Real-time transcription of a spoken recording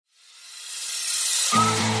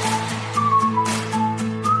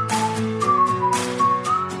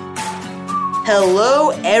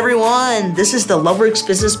Hello, everyone. This is the Loveworks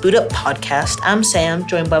Business Boot Up podcast. I'm Sam,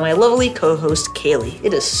 joined by my lovely co-host, Kaylee.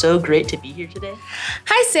 It is so great to be here today.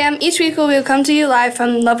 Hi, Sam. Each week we will come to you live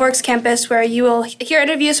from Loveworks campus, where you will hear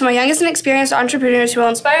interviews from our youngest and experienced entrepreneurs who will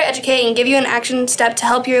inspire, educate, and give you an action step to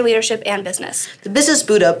help your leadership and business. The Business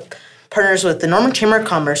Boot Up partners with the Norman Chamber of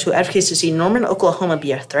Commerce, who advocates to see Norman, Oklahoma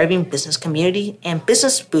be a thriving business community, and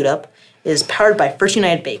Business Boot Up is powered by First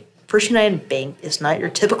United Bank. First United Bank is not your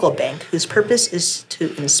typical bank whose purpose is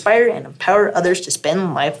to inspire and empower others to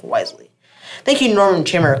spend life wisely. Thank you, Norman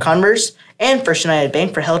Chamber of Commerce and First United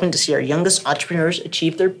Bank, for helping to see our youngest entrepreneurs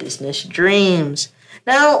achieve their business dreams.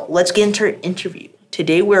 Now, let's get into our interview.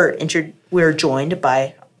 Today, we're joined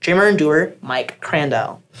by dreamer and doer Mike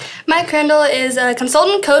Crandall. Mike Crandall is a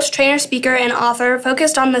consultant, coach, trainer, speaker, and author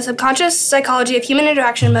focused on the subconscious psychology of human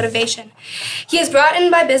interaction and motivation. He is brought in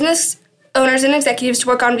by business owners and executives to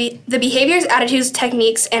work on the behaviors, attitudes,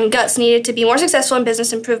 techniques, and guts needed to be more successful in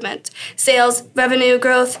business improvement, sales, revenue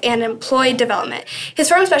growth, and employee development. His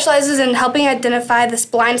firm specializes in helping identify the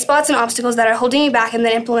blind spots and obstacles that are holding you back, and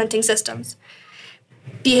then implementing systems,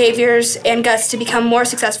 behaviors, and guts to become more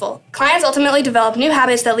successful. Clients ultimately develop new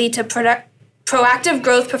habits that lead to proactive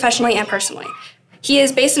growth professionally and personally. He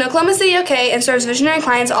is based in Oklahoma City, UK, and serves visionary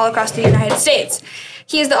clients all across the United States.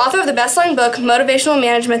 He is the author of the best-selling book, Motivational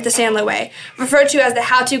Management the Sandler Way, referred to as the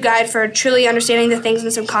how-to guide for truly understanding the things in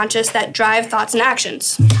the subconscious that drive thoughts and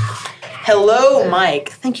actions. Hello, Mike.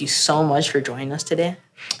 Thank you so much for joining us today.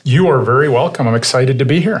 You are very welcome. I'm excited to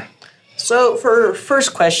be here. So for our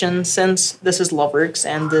first question, since this is Loveworks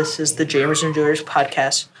and this is the Dreamers and Doers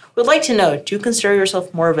podcast, we'd like to know, do you consider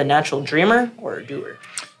yourself more of a natural dreamer or a doer?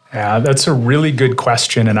 Yeah, that's a really good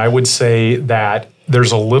question, and I would say that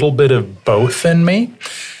there's a little bit of both in me.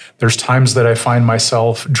 There's times that I find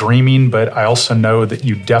myself dreaming, but I also know that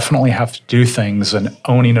you definitely have to do things, and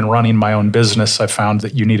owning and running my own business, I found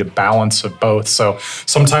that you need a balance of both. So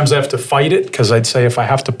sometimes I have to fight it, because I'd say if I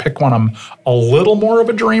have to pick one, I'm a little more of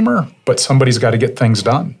a dreamer, but somebody's got to get things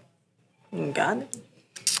done. Got it.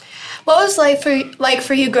 What was like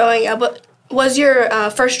for you growing up? Was your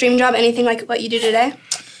first dream job anything like what you do today?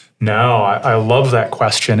 No, I love that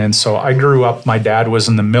question. And so I grew up, my dad was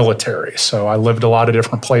in the military. So I lived a lot of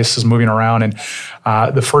different places moving around. And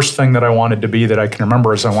the first thing that I wanted to be that I can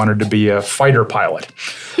remember is I wanted to be a fighter pilot.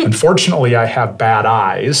 Unfortunately, I have bad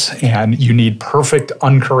eyes and you need perfect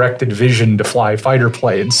uncorrected vision to fly fighter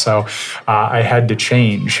planes. So I had to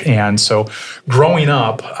change. And so growing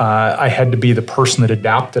up, I had to be the person that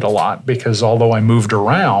adapted a lot, because although I moved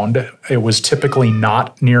around, it was typically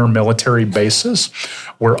not near military bases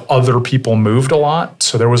where other people moved a lot.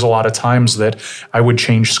 So there was a lot of times that I would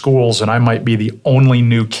change schools and I might be the only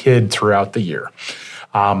new kid throughout the year.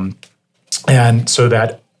 And so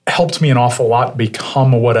that helped me an awful lot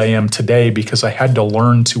become what I am today, because I had to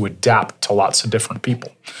learn to adapt to lots of different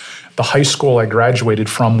people. The high school I graduated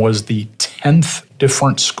from was the 10th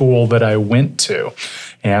different school that I went to.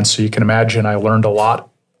 And so you can imagine I learned a lot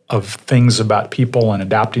of things about people and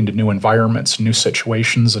adapting to new environments, new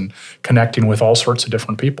situations, and connecting with all sorts of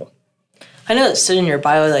different people. I know it said in your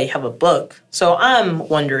bio that you have a book. So I'm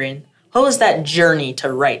wondering, what was that journey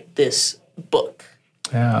to write this book?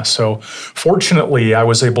 Yeah, so fortunately, I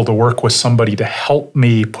was able to work with somebody to help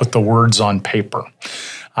me put the words on paper.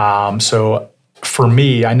 So for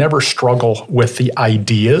me, I never struggle with the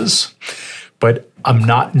ideas, but I'm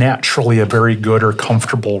not naturally a very good or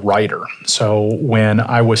comfortable writer. So when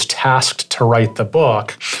I was tasked to write the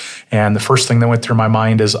book, and the first thing that went through my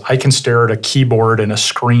mind is I can stare at a keyboard and a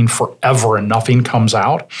screen forever and nothing comes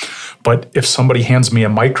out. But if somebody hands me a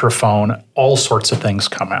microphone, all sorts of things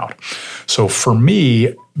come out. So for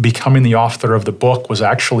me, becoming the author of the book was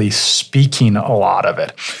actually speaking a lot of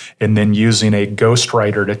it and then using a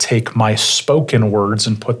ghostwriter to take my spoken words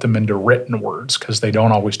and put them into written words, because they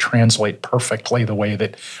don't always translate perfectly the way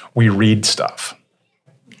that we read stuff.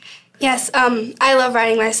 Yes, I love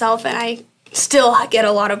writing myself, and I still get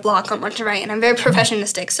a lot of block on what to write, and I'm very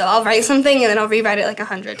perfectionistic, so I'll write something and then I'll rewrite it like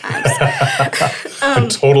 100 times. I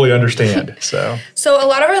totally understand. So a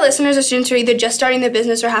lot of our listeners are students who are either just starting their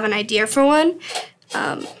business or have an idea for one.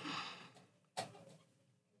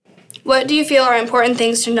 What do you feel are important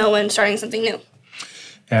things to know when starting something new?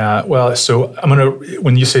 Well, so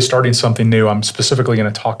when you say starting something new, I'm specifically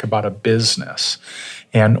going to talk about a business.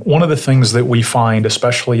 And one of the things that we find,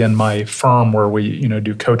 especially in my firm where we,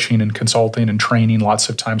 do coaching and consulting and training lots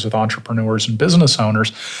of times with entrepreneurs and business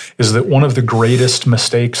owners, is that one of the greatest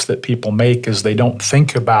mistakes that people make is they don't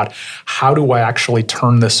think about, how do I actually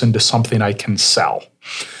turn this into something I can sell?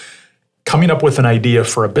 coming up with an idea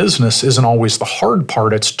for a business isn't always the hard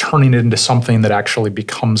part. It's turning it into something that actually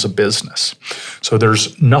becomes a business. So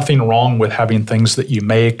there's nothing wrong with having things that you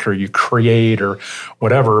make or you create or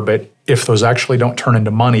whatever, but if those actually don't turn into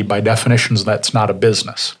money, by definitions, that's not a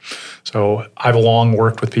business. So I've long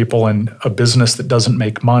worked with people, and a business that doesn't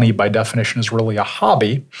make money, by definition, is really a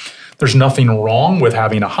hobby. There's nothing wrong with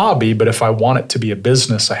having a hobby, but if I want it to be a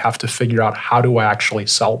business, I have to figure out, how do I actually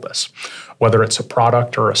sell this, whether it's a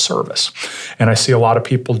product or a service. And I see a lot of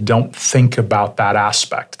people don't think about that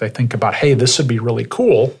aspect. They think about, hey, this would be really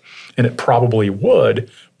cool, and it probably would,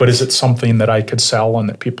 but is it something that I could sell and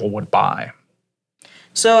that people would buy?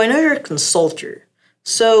 So I know you're a consultant.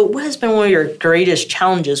 So what has been one of your greatest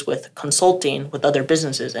challenges with consulting with other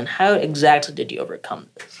businesses, and how exactly did you overcome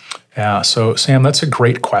this? Yeah, so Sam, that's a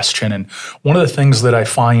great question. And one of the things that I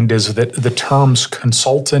find is that the terms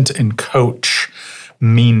consultant and coach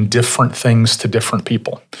mean different things to different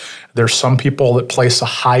people. There's some people that place a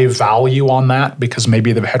high value on that because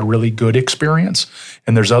maybe they've had really good experience.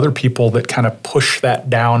 And there's other people that kind of push that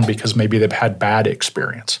down because maybe they've had bad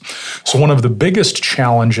experience. So one of the biggest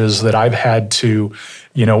challenges that I've had to,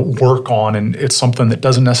 work on, and it's something that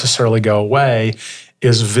doesn't necessarily go away,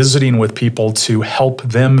 is visiting with people to help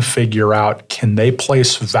them figure out, can they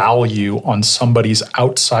place value on somebody's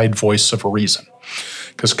outside voice of reason?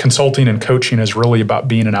 Because consulting and coaching is really about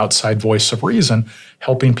being an outside voice of reason,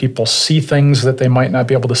 helping people see things that they might not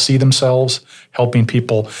be able to see themselves, helping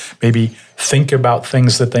people maybe think about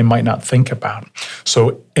things that they might not think about.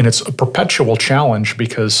 So, and it's a perpetual challenge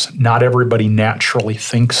because not everybody naturally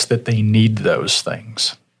thinks that they need those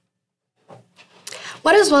things.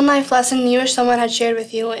 What is one life lesson you wish someone had shared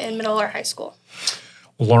with you in middle or high school?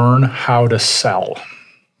 Learn how to sell.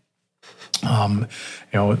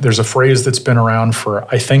 There's a phrase that's been around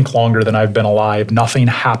for, I think, longer than I've been alive. Nothing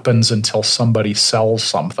happens until somebody sells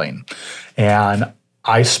something. And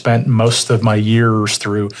I spent most of my years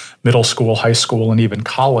through middle school, high school, and even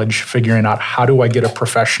college figuring out, how do I get a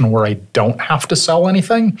profession where I don't have to sell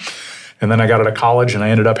anything? And then I got out of college and I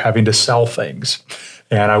ended up having to sell things.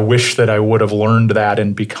 And I wish that I would have learned that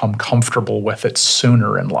and become comfortable with it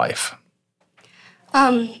sooner in life.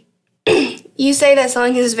 You say that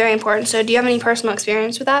selling is very important. So do you have any personal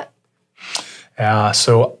experience with that?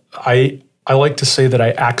 So I like to say that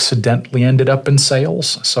I accidentally ended up in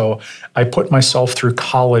sales. So I put myself through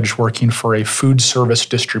college working for a food service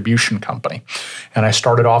distribution company. And I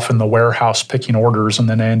started off in the warehouse picking orders, and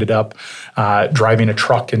then I ended up driving a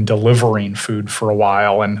truck and delivering food for a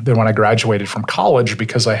while. And then when I graduated from college,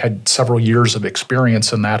 because I had several years of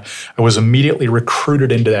experience in that, I was immediately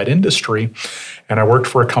recruited into that industry. And I worked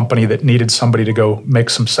for a company that needed somebody to go make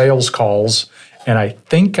some sales calls. And I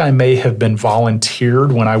think I may have been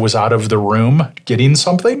volunteered when I was out of the room getting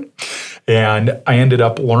something. And I ended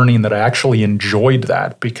up learning that I actually enjoyed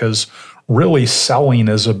that, because really selling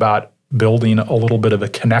is about building a little bit of a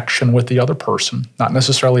connection with the other person, not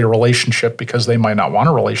necessarily a relationship, because they might not want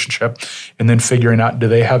a relationship, and then figuring out, do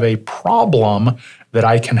they have a problem that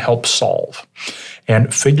I can help solve?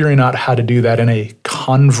 And figuring out how to do that in a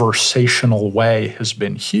conversational way has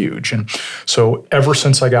been huge. And so ever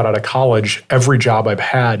since I got out of college, every job I've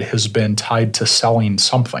had has been tied to selling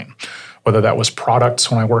something, whether that was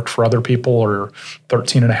products when I worked for other people, or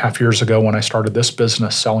 13 and a half years ago when I started this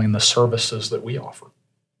business, selling the services that we offer.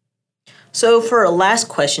 So for our last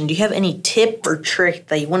question, do you have any tip or trick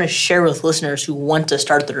that you want to share with listeners who want to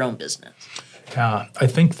start their own business? Yeah, I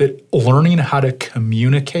think that learning how to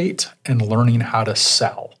communicate and learning how to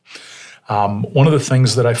sell. One of the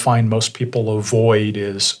things that I find most people avoid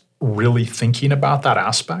is really thinking about that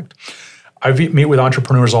aspect. I meet with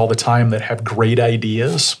entrepreneurs all the time that have great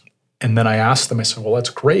ideas, and then I ask them, I say, well,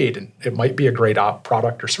 that's great, and it might be a great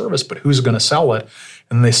product or service, but who's going to sell it?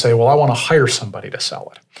 And they say, well, I want to hire somebody to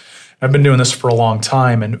sell it. I've been doing this for a long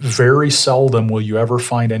time, and very seldom will you ever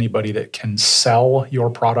find anybody that can sell your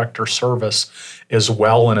product or service as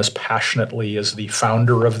well and as passionately as the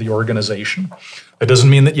founder of the organization. It doesn't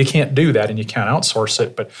mean that you can't do that and you can't outsource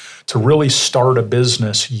it, but to really start a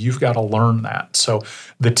business, you've got to learn that. So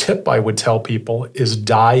the tip I would tell people is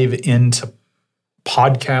dive into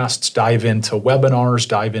podcasts, dive into webinars,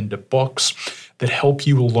 dive into books that help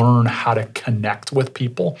you learn how to connect with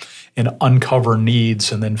people and uncover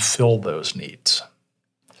needs and then fill those needs.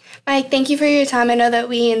 Mike, thank you for your time. I know that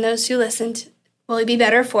we and those who listened will be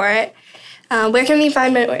better for it. Where can we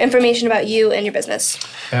find more information about you and your business?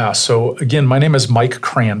 Yeah, so again, my name is Mike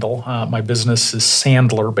Crandall. My business is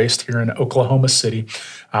Sandler, based here in Oklahoma City.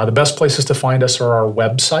 The best places to find us are our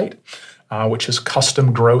website, which is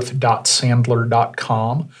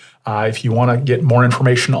customgrowth.sandler.com. If you want to get more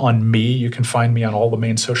information on me, you can find me on all the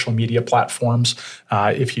main social media platforms.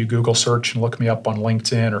 If you Google search and look me up on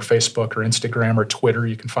LinkedIn or Facebook or Instagram or Twitter,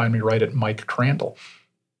 you can find me right at Mike Crandall.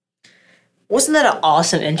 Wasn't that an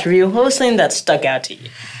awesome interview? What was something that stuck out to you?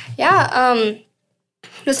 Yeah,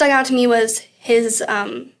 what stuck out to me was his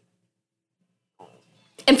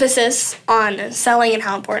emphasis on selling and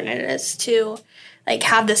how important it is to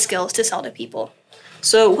have the skills to sell to people.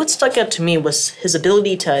 So what stuck out to me was his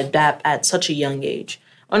ability to adapt at such a young age.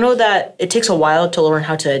 I know that it takes a while to learn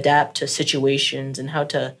how to adapt to situations and how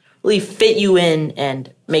to really fit you in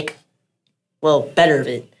and make, better of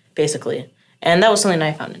it, basically. And that was something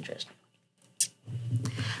I found interesting.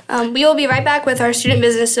 We will be right back with our student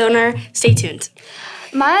business owner. Stay tuned.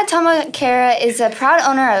 Maya Tomakara is a proud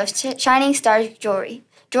owner of Shining Stars Jewelry.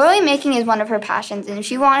 Jewelry making is one of her passions, and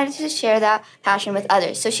she wanted to share that passion with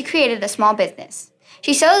others, so she created a small business.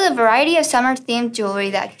 She sells a variety of summer-themed jewelry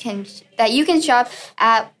that you can shop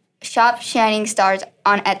at Shop Shining Stars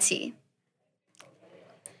on Etsy.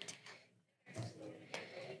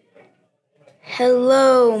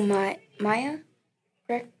 Hello, Maya.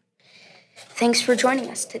 Thanks for joining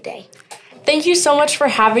us today. Thank you so much for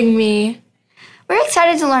having me. We're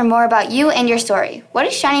excited to learn more about you and your story. What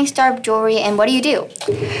is Shining Star Jewelry and what do you do?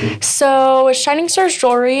 So Shining Stars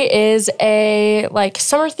Jewelry is a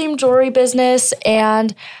summer-themed jewelry business,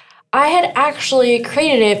 and I had actually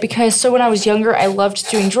created it because when I was younger, I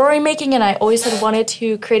loved doing jewelry making, and I always had wanted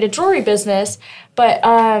to create a jewelry business, but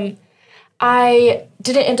I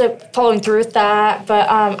didn't end up following through with that, but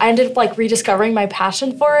I ended up rediscovering my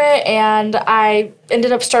passion for it, and I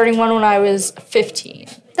ended up starting one when I was 15.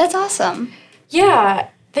 That's awesome. Yeah,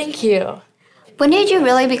 thank you. When did you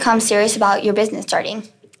really become serious about your business starting?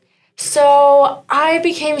 So I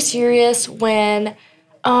became serious when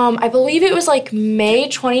I believe it was May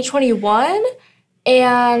 2021,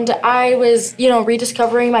 and I was,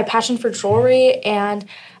 rediscovering my passion for jewelry, and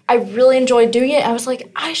I really enjoyed doing it. I was like,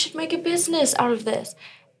 I should make a business out of this.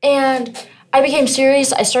 And I became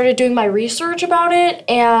serious. I started doing my research about it,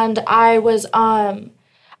 and I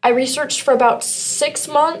researched for about 6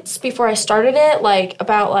 months before I started it,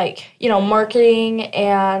 about marketing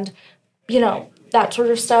and, that sort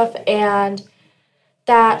of stuff. And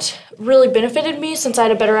that really benefited me since I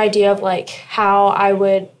had a better idea of how I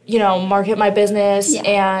would, market my business. Yeah.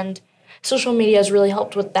 And social media has really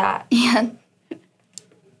helped with that. Yeah.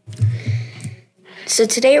 So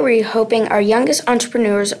today we're hoping our youngest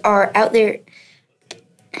entrepreneurs are out there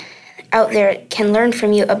can learn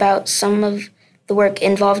from you about some of the work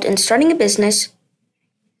involved in starting a business.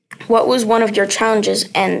 What was one of your challenges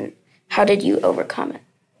and how did you overcome it?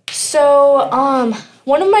 So,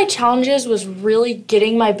 one of my challenges was really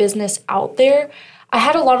getting my business out there. I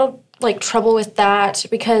had a lot of trouble with that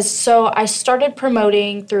because I started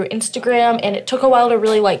promoting through Instagram, and it took a while to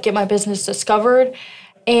really get my business discovered,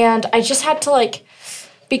 and I just had to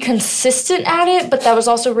be consistent at it, but that was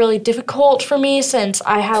also really difficult for me since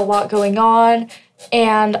I had a lot going on,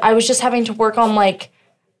 and I was just having to work on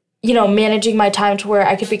managing my time to where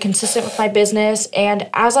I could be consistent with my business. And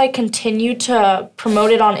as I continued to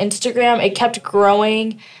promote it on Instagram, it kept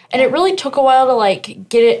growing, and it really took a while to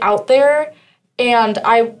get it out there. And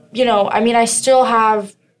I still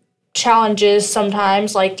have challenges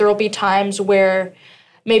sometimes. There will be times where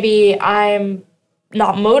maybe I'm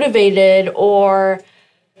not motivated, or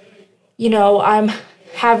I'm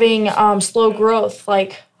having slow growth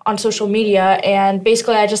on social media, and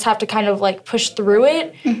basically I just have to kind of push through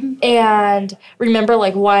it. Mm-hmm. And remember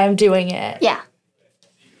why I'm doing it. Yeah.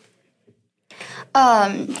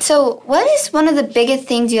 So what is one of the biggest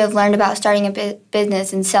things you have learned about starting a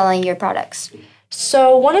business and selling your products?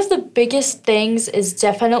 So one of the biggest things is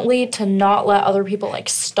definitely to not let other people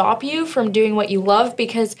stop you from doing what you love,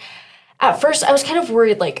 because at first I was kind of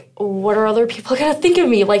worried, what are other people going to think of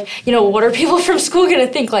me? What are people from school going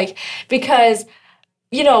to think? Because,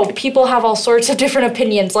 people have all sorts of different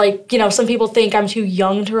opinions. Some people think I'm too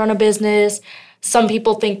young to run a business. Some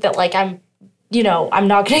people think that, I'm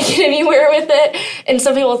not going to get anywhere with it. And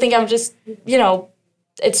some people think I'm just,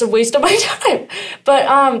 it's a waste of my time. But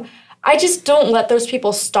I just don't let those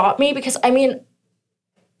people stop me, because, I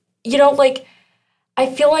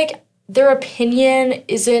feel like their opinion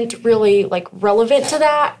isn't really relevant to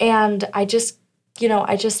that. And I just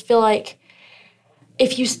feel like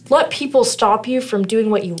if you let people stop you from doing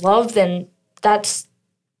what you love, then that's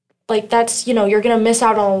you're going to miss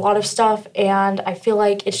out on a lot of stuff. And I feel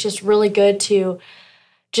like it's just really good to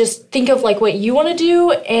just think of what you want to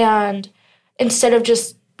do, and instead of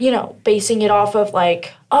just, basing it off of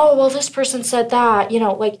oh, well, this person said that,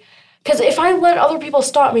 because if I let other people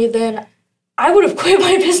stop me, then I would have quit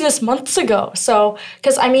my business months ago. So,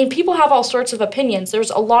 because I mean, people have all sorts of opinions.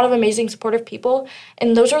 There's a lot of amazing, supportive people,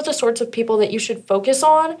 and those are the sorts of people that you should focus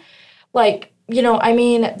on. Like, I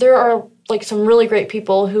mean, there are like some really great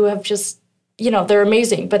people who have just, they're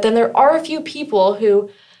amazing. But then there are a few people who,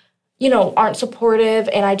 aren't supportive,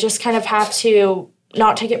 and I just kind of have to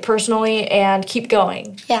not take it personally and keep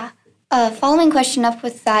going. Yeah. Following question up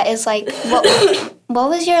with that is like,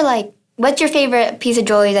 what's your favorite piece of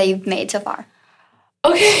jewelry that you've made so far?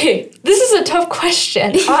 Okay, this is a tough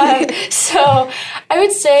question. So I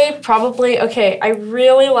would say probably, I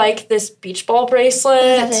really like this beach ball bracelet.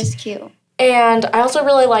 That is cute. And I also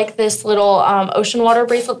really like this little ocean water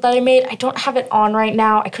bracelet that I made. I don't have it on right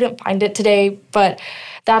now. I couldn't find it today, but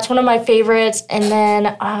that's one of my favorites. And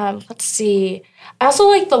then, let's see. I also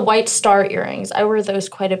like the white star earrings. I wear those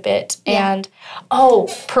quite a bit. Yeah. And,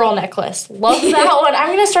 pearl necklace. Love that one. I'm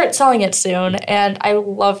going to start selling it soon. And I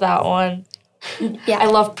love that one. Yeah. I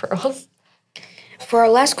love pearls. For our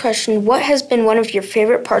last question, what has been one of your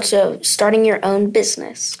favorite parts of starting your own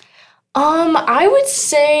business? I would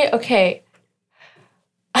say,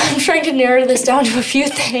 I'm trying to narrow this down to a few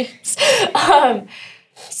things.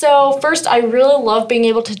 So first, I really love being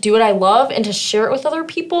able to do what I love and to share it with other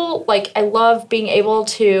people. Like, I love being able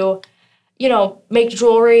to, make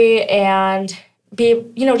jewelry and be,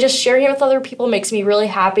 just sharing it with other people makes me really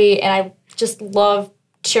happy. And I just love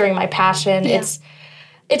sharing my passion. Yeah.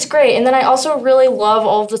 It's great. And then I also really love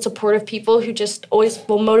all of the supportive people who just always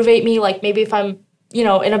will motivate me. Like, maybe if I'm,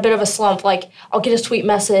 in a bit of a slump, like, I'll get a sweet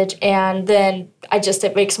message and then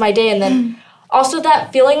it makes my day. And then also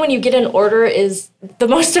that feeling when you get an order is the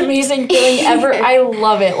most amazing feeling ever. I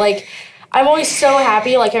love it. Like, I'm always so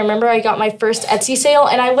happy. Like, I remember I got my first Etsy sale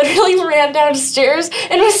and I literally ran downstairs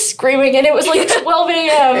and was screaming, and it was like 12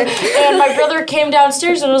 a.m. And my brother came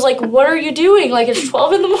downstairs and was like, "What are you doing? Like, it's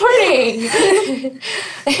 12 in the morning."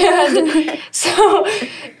 And so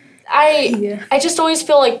I just always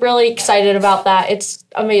feel like really excited about that. It's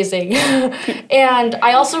amazing. And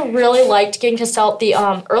I also really liked getting to sell at the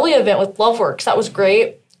early event with Loveworks. That was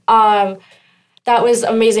great. That was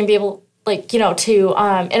amazing to be able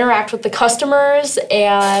to interact with the customers.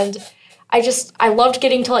 And I loved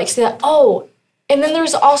getting to see that. Oh, and then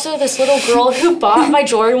there's also this little girl who bought my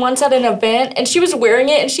jewelry once at an event, and she was wearing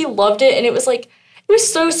it and she loved it. And it was it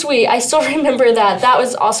was so sweet. I still remember that. That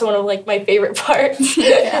was also one of my favorite parts.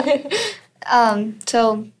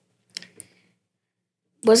 So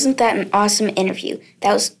wasn't that an awesome interview?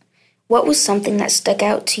 What was something that stuck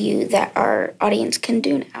out to you that our audience can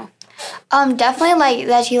do now? Definitely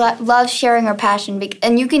that she loves sharing her passion,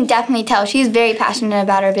 and you can definitely tell she's very passionate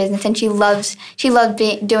about her business, and she loves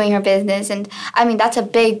doing her business. And I mean, that's a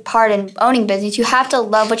big part in owning business. You have to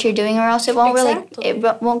love what you're doing, or else it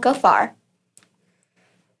won't won't go far.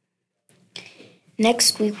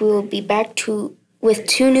 Next week, we will be back with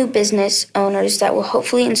 2 new business owners that will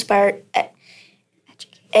hopefully inspire,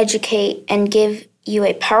 educate, and give you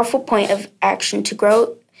a powerful point of action to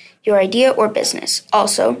grow your idea or business.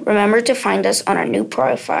 Also, remember to find us on our new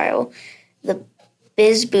profile, the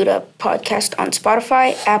Biz Buddha podcast on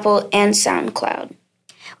Spotify, Apple, and SoundCloud.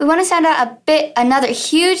 We want to send out another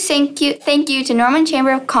huge thank you to Norman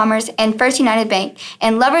Chamber of Commerce and First United Bank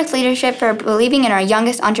and Loveworks Leadership for believing in our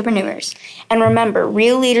youngest entrepreneurs. And remember,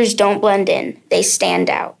 real leaders don't blend in. They stand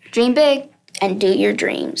out. Dream big. And do your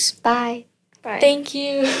dreams. Bye. Bye. Thank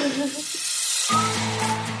you.